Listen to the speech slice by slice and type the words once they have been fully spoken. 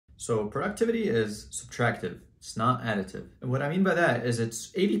So productivity is subtractive. It's not additive. And what I mean by that is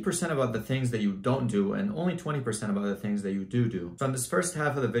it's 80% about the things that you don't do and only 20% about the things that you do. So in this first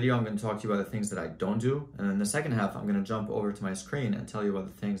half of the video, I'm going to talk to you about the things that I don't do. And then the second half, I'm going to jump over to my screen and tell you about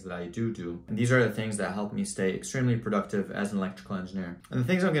the things that I do. And these are the things that help me stay extremely productive as an electrical engineer. And the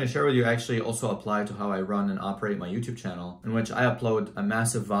things I'm going to share with you actually also apply to how I run and operate my YouTube channel, in which I upload a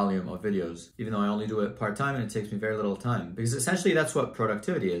massive volume of videos, even though I only do it part-time and it takes me very little time. Because essentially that's what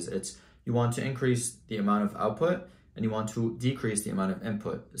productivity is. It's you want to increase the amount of output and you want to decrease the amount of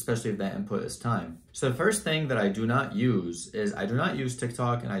input, especially if that input is time. So the first thing that I do not use is I do not use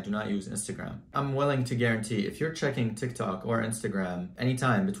TikTok and I do not use Instagram. I'm willing to guarantee if you're checking TikTok or Instagram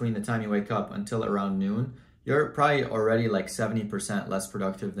anytime between the time you wake up until around noon, you're probably already like 70% less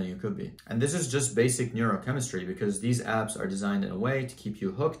productive than you could be. And this is just basic neurochemistry because these apps are designed in a way to keep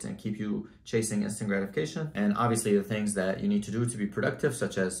you hooked and keep you chasing instant gratification. And obviously the things that you need to do to be productive,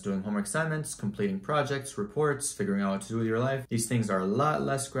 such as doing homework assignments, completing projects, reports, figuring out what to do with your life, these things are a lot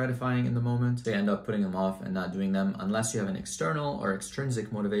less gratifying in the moment. They end up putting them off and not doing them unless you have an external or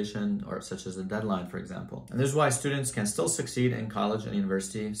extrinsic motivation, or such as a deadline, for example. And this is why students can still succeed in college and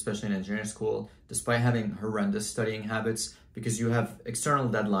university, especially in engineering school, despite having horrendous studying habits, because you have external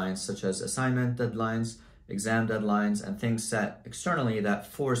deadlines such as assignment deadlines, exam deadlines, and things set externally that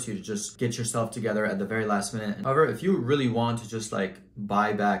force you to just get yourself together at the very last minute. However, if you really want to just like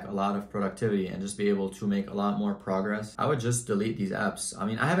buy back a lot of productivity and just be able to make a lot more progress, I would just delete these apps. I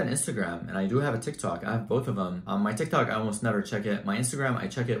mean, I have an Instagram and I do have a TikTok. I have both of them. My TikTok, I almost never check it. My Instagram, I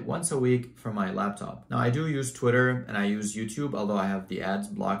check it once a week from my laptop. Now I do use Twitter and I use YouTube, although I have the ads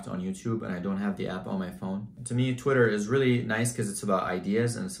blocked on YouTube and I don't have the app on my phone. To me, Twitter is really nice because it's about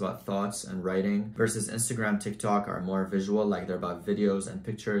ideas and it's about thoughts and writing, versus Instagram, TikTok are more visual, like they're about videos and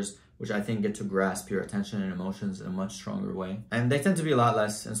pictures, which I think get to grasp your attention and emotions in a much stronger way. And they tend to be a lot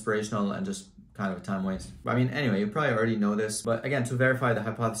less inspirational and just kind of a time waste. But I mean, anyway, you probably already know this, but again, to verify the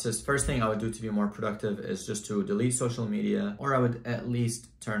hypothesis, first thing I would do to be more productive is just to delete social media, or I would at least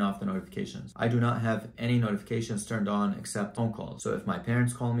turn off the notifications. I do not have any notifications turned on except phone calls. So if my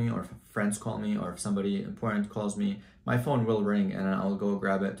parents call me, or if friends call me, or if somebody important calls me, my phone will ring and I'll go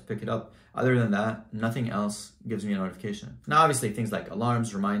grab it to pick it up. Other than that, nothing else gives me a notification. Now, obviously things like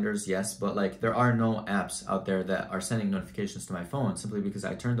alarms, reminders, yes, but like there are no apps out there that are sending notifications to my phone simply because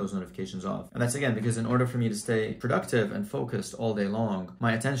I turned those notifications off. And that's again, because in order for me to stay productive and focused all day long,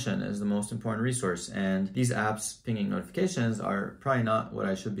 my attention is the most important resource. And these apps pinging notifications are probably not what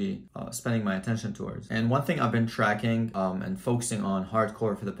I should be spending my attention towards. And one thing I've been tracking and focusing on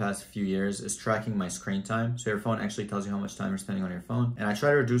hardcore for the past few years is tracking my screen time. So your phone actually tells you how much time you're spending on your phone. And I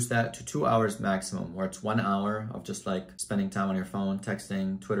try to reduce that to 2 hours maximum, where it's 1 hour of just like spending time on your phone,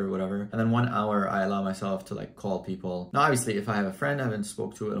 texting, Twitter, whatever. And then 1 hour I allow myself to like call people. Now, obviously, if I have a friend I haven't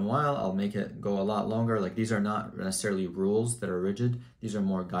spoke to in a while, I'll make it go a lot longer. Like these are not necessarily rules that are rigid. These are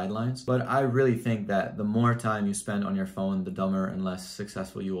more guidelines. But I really think that the more time you spend on your phone, the dumber and less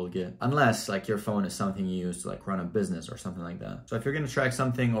successful you will get. Unless like your phone is something you use to like run a business or something like that. So if you're going to track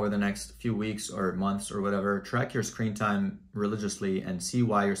something over the next few weeks or months or whatever, track your screen time religiously and see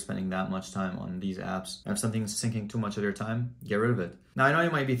why you're spending that much time on these apps. If something's sinking too much of your time, get rid of it. Now, I know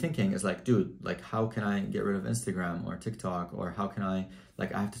you might be thinking is like, dude, like how can I get rid of Instagram or TikTok, or how can I,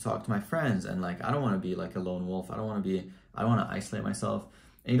 like I have to talk to my friends and like I don't want to be like a lone wolf. I don't want to isolate myself.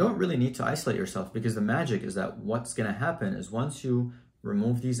 And you don't really need to isolate yourself, because the magic is that what's going to happen is once you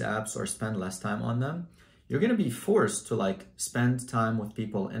remove these apps or spend less time on them, you're going to be forced to like spend time with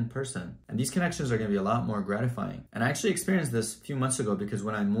people in person. And these connections are going to be a lot more gratifying. And I actually experienced this a few months ago, because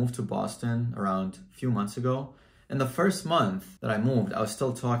when I moved to Boston around a few months ago, in the first month that I moved, I was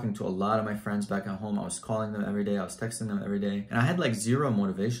still talking to a lot of my friends back at home. I was calling them every day. I was texting them every day. And I had like zero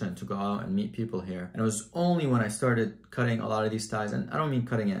motivation to go out and meet people here. And it was only when I started cutting a lot of these ties, and I don't mean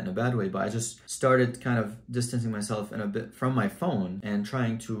cutting it in a bad way, but I just started kind of distancing myself in a bit from my phone and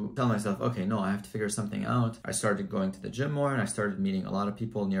trying to tell myself, okay, no, I have to figure something out. I started going to the gym more, and I started meeting a lot of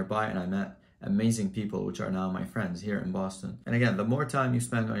people nearby, and I met amazing people, which are now my friends here in Boston. And again, the more time you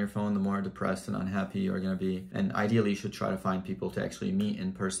spend on your phone, the more depressed and unhappy you're going to be. And ideally, you should try to find people to actually meet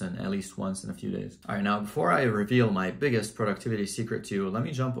in person at least once in a few days. All right, now before I reveal my biggest productivity secret to you, let me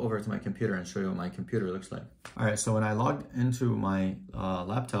jump over to my computer and show you what my computer looks like. All right, so when I logged into my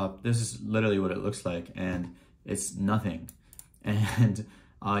laptop, this is literally what it looks like, and it's nothing. And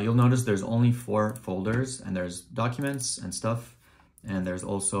you'll notice there's only 4 folders, and there's documents and stuff. And there's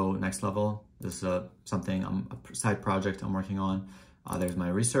also next level. This is something, a side project I'm working on. There's my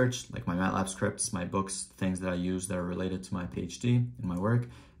research, like my MATLAB scripts, my books, things that I use that are related to my PhD and my work.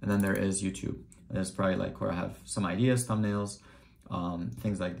 And then there is YouTube. And that's probably like where I have some ideas, thumbnails,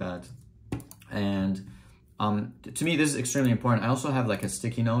 things like that. And to me, this is extremely important. I also have like a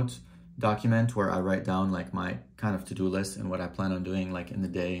sticky note document where I write down like my kind of to-do list and what I plan on doing like in the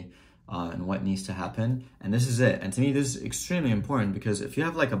day and what needs to happen. And this is it. And to me, this is extremely important because if you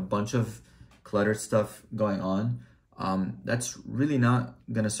have like a bunch of cluttered stuff going on, that's really not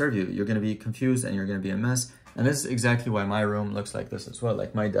going to serve you. You're going to be confused and you're going to be a mess. And this is exactly why my room looks like this as well.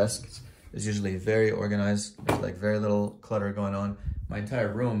 Like my desk is usually very organized. There's like very little clutter going on. My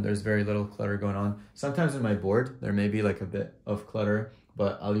entire room, there's very little clutter going on. Sometimes in my board, there may be like a bit of clutter,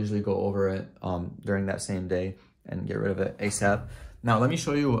 but I'll usually go over it during that same day and get rid of it ASAP. Now, let me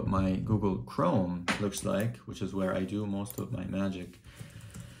show you what my Google Chrome looks like, which is where I do most of my magic.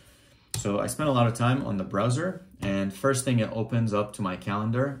 So I spend a lot of time on the browser, and first thing, it opens up to my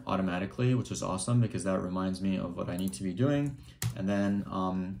calendar automatically, which is awesome because that reminds me of what I need to be doing. And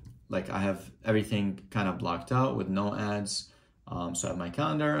then like I have everything kind of blocked out with no ads. So I have my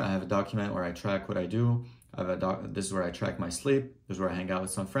calendar, I have a document where I track what I do. I have this is where I track my sleep. This is where I hang out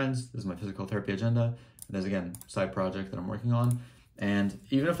with some friends. This is my physical therapy agenda. And there's again, side project that I'm working on. And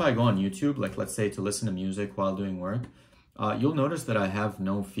even if I go on YouTube, like let's say to listen to music while doing work, you'll notice that I have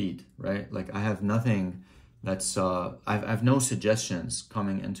no feed, right? Like I have nothing that's, I have no suggestions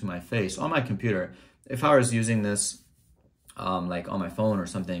coming into my face on my computer. If I was using this like on my phone or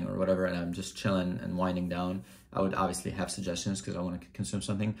something or whatever, and I'm just chilling and winding down, I would obviously have suggestions because I want to consume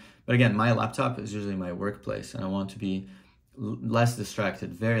something. But again, my laptop is usually my workplace and I want to be less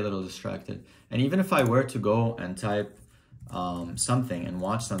distracted, very little distracted. And even if I were to go and type something and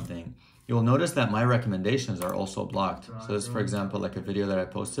watch something, you'll notice that my recommendations are also blocked. So this, for example, like a video that I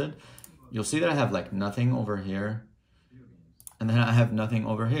posted, you'll see that I have like nothing over here and then I have nothing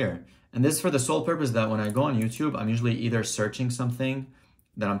over here. And this is for the sole purpose that when I go on YouTube, I'm usually either searching something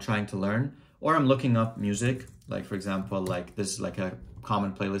that I'm trying to learn or I'm looking up music. Like for example, like this is like a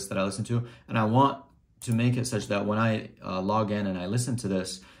common playlist that I listen to, and I want to make it such that when I log in and I listen to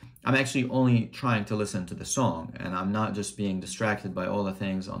this, I'm actually only trying to listen to the song and I'm not just being distracted by all the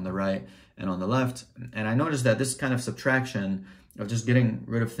things on the right and on the left. And I noticed that this kind of subtraction of just getting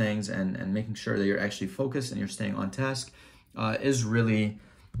rid of things and making sure that you're actually focused and you're staying on task is really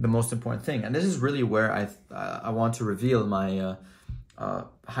the most important thing. And this is really where I want to reveal my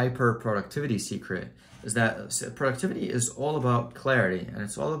hyper productivity secret, is that productivity is all about clarity and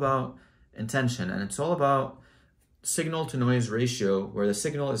it's all about intention and it's all about signal to noise ratio, where the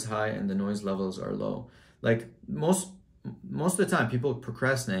signal is high and the noise levels are low. Like most of the time people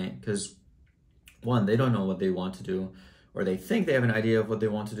procrastinate because one, they don't know what they want to do, or they think they have an idea of what they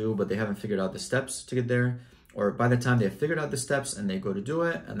want to do, but they haven't figured out the steps to get there. Or by the time they've figured out the steps and they go to do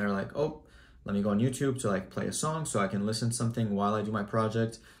it and they're like, oh, let me go on YouTube to like play a song so I can listen to something while I do my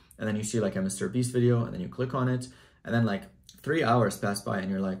project. And then you see like a Mr. Beast video and then you click on it and then like 3 hours pass by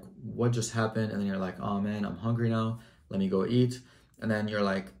and you're like, what just happened? And then you're like, oh man, I'm hungry now. Let me go eat. And then you're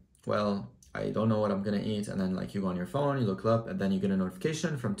like, well, I don't know what I'm gonna eat. And then like you go on your phone, you look up and then you get a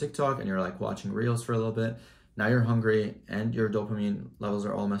notification from TikTok and you're like watching reels for a little bit. Now you're hungry and your dopamine levels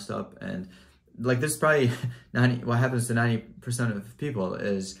are all messed up. And like this is probably what happens to 90% of people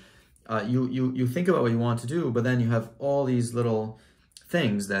is you think about what you want to do, but then you have all these little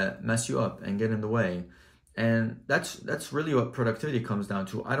things that mess you up and get in the way. And that's really what productivity comes down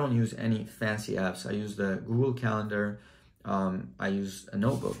to. I don't use any fancy apps. I use the Google Calendar. I use a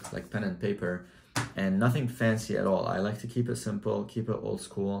notebook, like pen and paper, and nothing fancy at all. I like to keep it simple, keep it old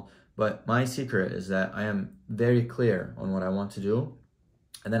school. But my secret is that I am very clear on what I want to do.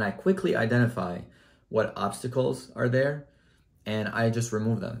 And then I quickly identify what obstacles are there and I just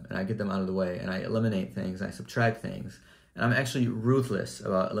remove them and I get them out of the way and I eliminate things, I subtract things. And I'm actually ruthless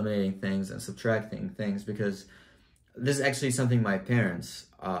about eliminating things and subtracting things because this is actually something my parents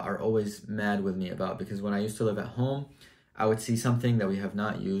are always mad with me about, because when I used to live at home, I would see something that we have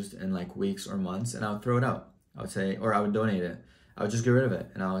not used in like weeks or months and I would throw it out. I would say, or I would donate it. I would just get rid of it.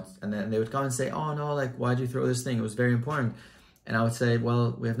 And then they would come and say, oh no, like why'd you throw this thing? It was very important. And I would say,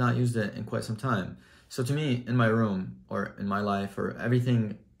 well, we have not used it in quite some time. So to me, in my room or in my life or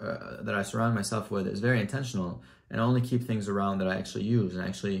everything that I surround myself with is very intentional. And I only keep things around that I actually use and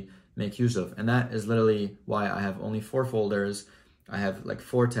actually make use of. And that is literally why I have only 4 folders. I have like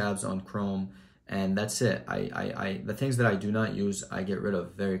 4 tabs on Chrome and that's it. The things that I do not use, I get rid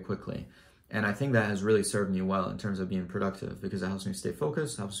of very quickly. And I think that has really served me well in terms of being productive because it helps me stay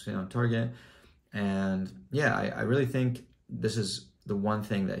focused, helps me stay on target. And yeah, I really think this is the one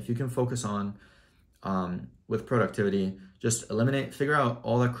thing that if you can focus on with productivity, just figure out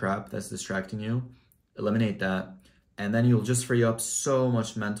all the crap that's distracting you, eliminate that, and then you'll just free up so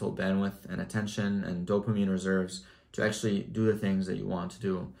much mental bandwidth and attention and dopamine reserves to actually do the things that you want to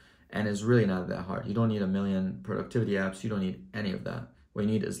do. And it's really not that hard. You don't need a million productivity apps. You don't need any of that. What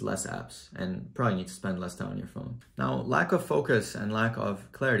you need is less apps, and probably need to spend less time on your phone. Now, lack of focus and lack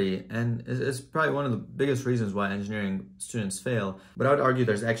of clarity and is probably one of the biggest reasons why engineering students fail. But I would argue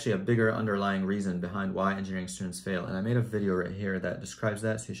there's actually a bigger underlying reason behind why engineering students fail. And I made a video right here that describes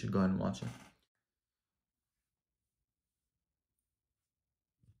that, so you should go ahead and watch it.